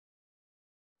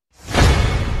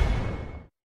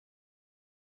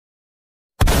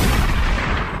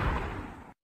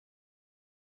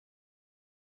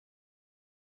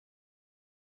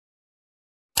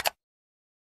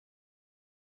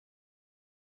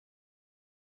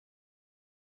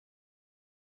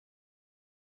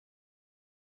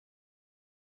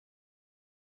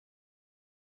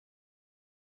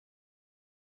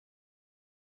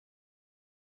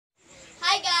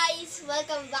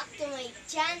Welcome back to my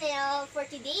channel. For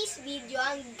today's video,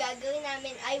 ang gagawin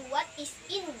namin ay what is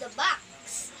in the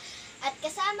box. At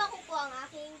kasama ko po ang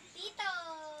aking tito.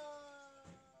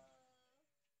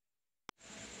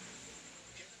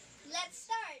 Let's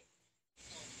start!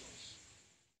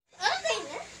 Okay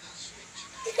na?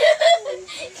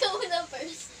 Ikaw na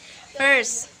first.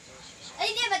 First.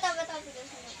 Ay, hindi. Bata.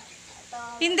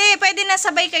 Hindi, pwede na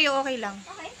sabay kayo, okay lang.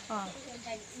 Okay. Oh.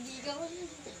 Hindi ka.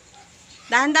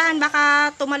 Dahan-dahan,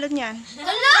 baka tumalon yan.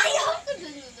 Hala, ayaw ko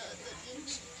dun.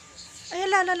 Ay,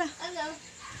 ala. Ano?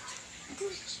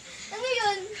 Ano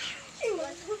yun?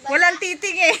 Walang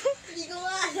titing eh. Hindi ko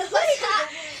nga alam.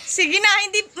 Sige na,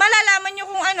 hindi malalaman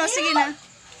nyo kung ano. Sige na.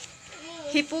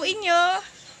 Hipuin nyo.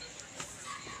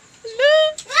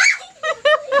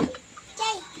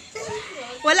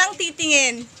 Walang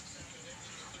titingin.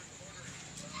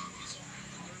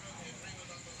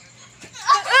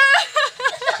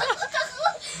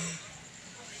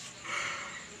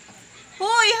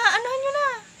 Hoy, anuhan nyo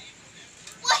na.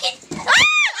 Wait!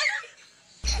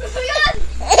 Ano yun?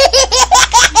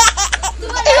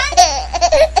 Tumalon?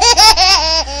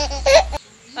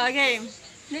 Okay.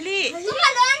 Dali.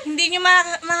 Tumalon? Hindi nyo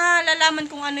malalaman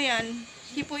kung ano yan.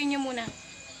 Hipuin nyo muna.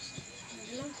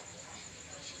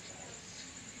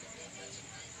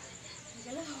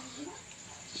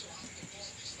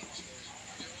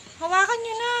 Hawakan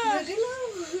nyo na.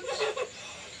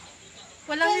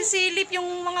 Walang sisilip yung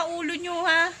mga ulo nyo,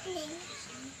 ha?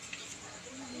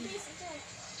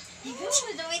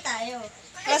 Dumay tayo.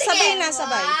 Sabay na,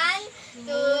 sabay. 1,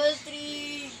 2,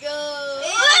 3, go!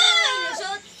 Ay!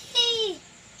 Lusot!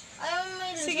 Ayaw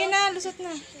may lusot. Sige na, lusot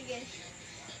na. Sige.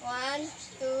 1,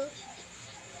 2,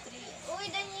 3. Uy,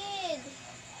 Daniel!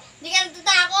 Hindi ka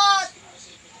natatakot!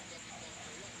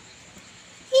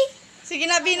 Sige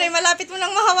na, Binoy, malapit mo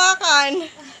nang mahawakan.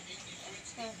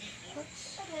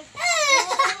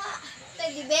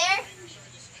 Teddy bear?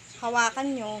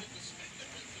 Hawakan nyo.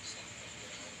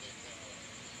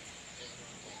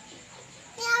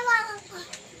 Hawakan ko.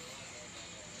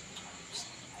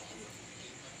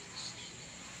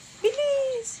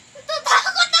 Bilis!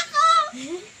 Natatakot ako!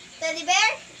 Teddy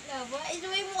bear?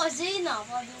 Inuwi mo kasi na.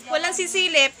 Walang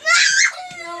sisilip.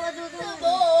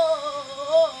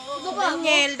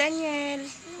 Daniel.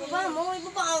 Baba mo, iba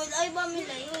pa kami. Ay, ba may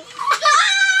layo.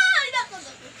 Ay, naku.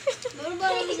 Meron ba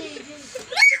kami sa iyo?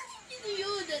 Ano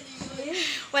yun?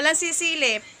 Walang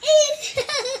sisilip.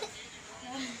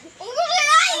 Ang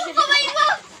gumagalay! Ang kamay mo!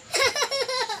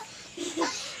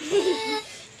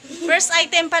 First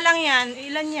item pa lang yan.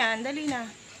 Ilan yan? Dali na.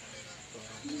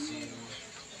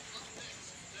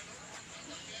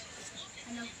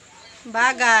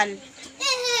 Bagal. Ano?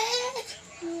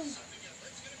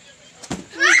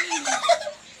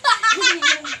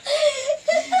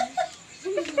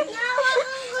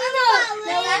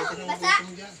 Basa?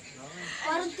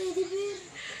 Parang teddy bear.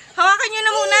 Hawakan nyo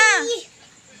na muna.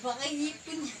 Baka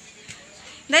hipon.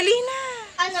 Dali na.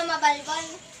 Ano, mabalbon?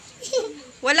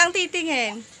 Walang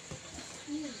titingin.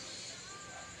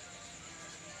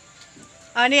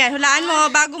 Ano yan? Hulaan mo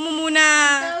bago mo muna.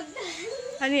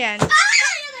 Ano yan?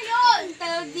 Ah! Ano yun?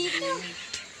 Tawag dito.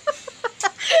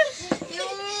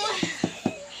 Yung...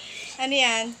 Ano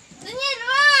yan? Daniel,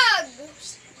 wag!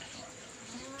 Yung...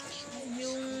 Ano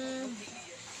yun?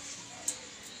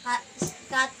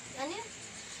 Cup? Ano yun?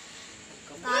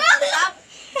 Ano?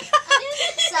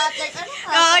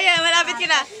 Oo, yan. Malapit ka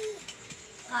na.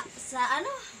 Sa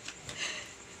ano?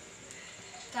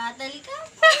 Cattle cup?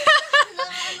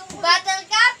 Battle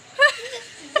cup?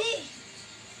 Hindi.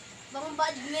 Bang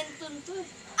badminton to eh.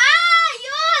 Ah!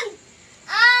 Yun!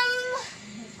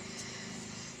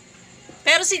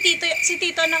 Pero si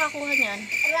Tito nakakuha niyan.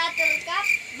 Rattle cup?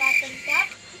 Battle cup?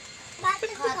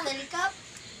 Cattle cup?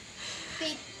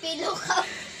 Pillow cup?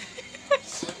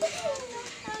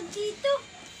 Dito.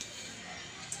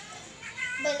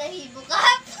 Balahibo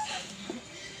cup?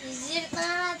 Isirit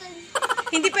na natin.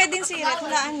 Hindi pwedeng sirat.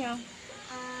 Hulaan nyo.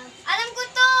 Alam ko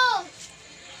to!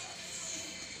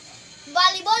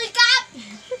 Volleyball cup!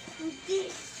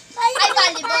 Ay,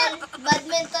 volleyball.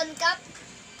 Badminton cup.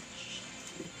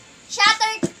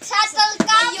 Shuttle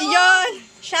cup. Yun!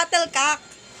 Shuttlecock.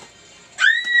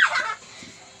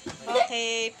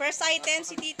 Okay. First item,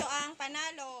 si Tito ang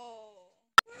panalo.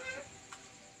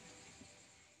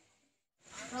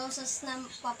 Roses na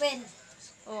papel.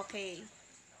 Okay.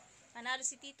 Panalo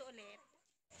si Tito ulit.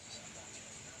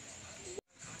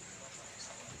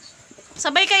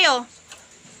 Sabay kayo.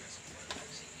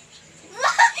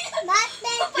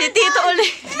 Si Tito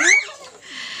ulit.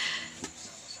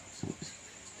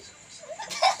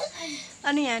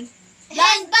 Ano yan?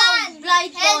 Headband!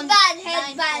 Blindfold.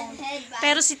 Headband.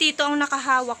 Pero si Tito ang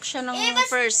nakahawak siya ng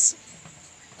first.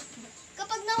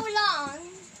 Kapag nahulaan,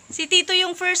 Si Tito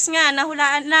yung first nga,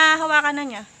 nahawakan na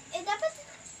niya. dapat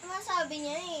masabi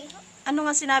niya eh. Ano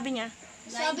nga sinabi niya?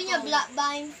 Sabi niya,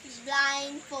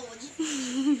 blindfold.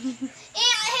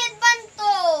 Headband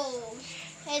to!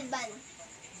 Headband.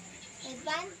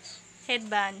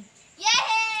 Headband.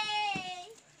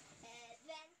 Yay!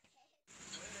 Headband.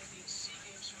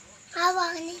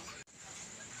 Hawakan nila.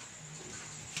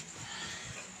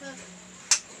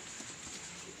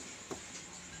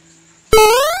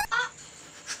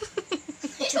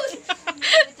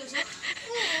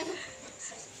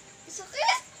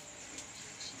 Sakit!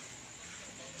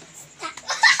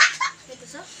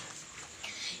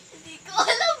 Hindi ko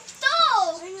alam to!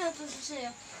 Ay, natuso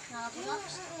sa'yo. Nakatunak.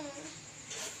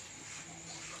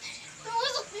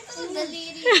 Tumusok dito sa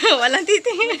daliri. Walang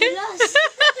titingin. Dulas.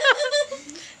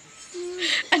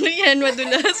 Ano yan,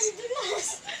 madulas? Dulas.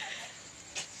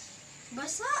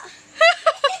 Basa.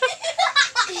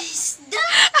 Isda.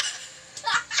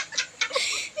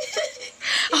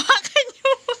 Hawakan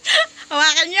nyo.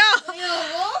 Hawakan nyo.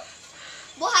 Ayoko.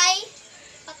 Buhay.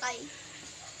 Patay.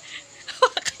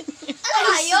 Hawakan nyo. Ano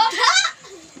tayo?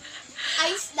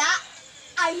 Isda.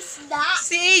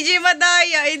 Si AJ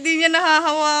Madaya, hindi niya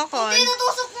nahahawakan. Hindi,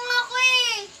 natusok na nga ako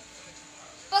eh.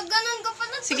 Pag ganun ko pa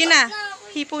natusok Sige na, na ako.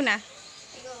 hipo na.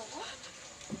 Ayoko.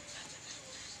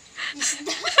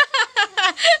 Isda.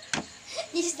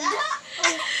 Isda.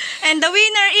 And the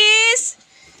winner is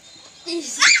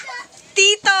Isda.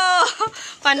 Tito.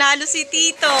 Panalo si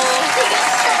Tito.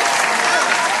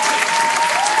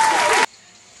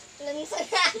 Lansa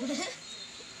na.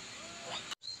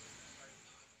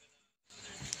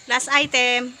 Last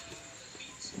item.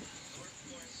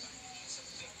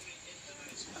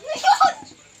 Ano yun?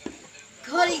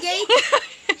 Colgate.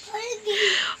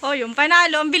 Oh, yung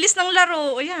panalo. Ang bilis ng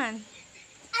laro. O yan.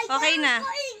 Okay na.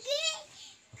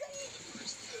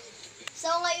 So,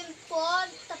 ngayon po,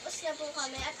 tapos na po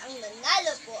kami at ang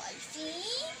nanalo po ay si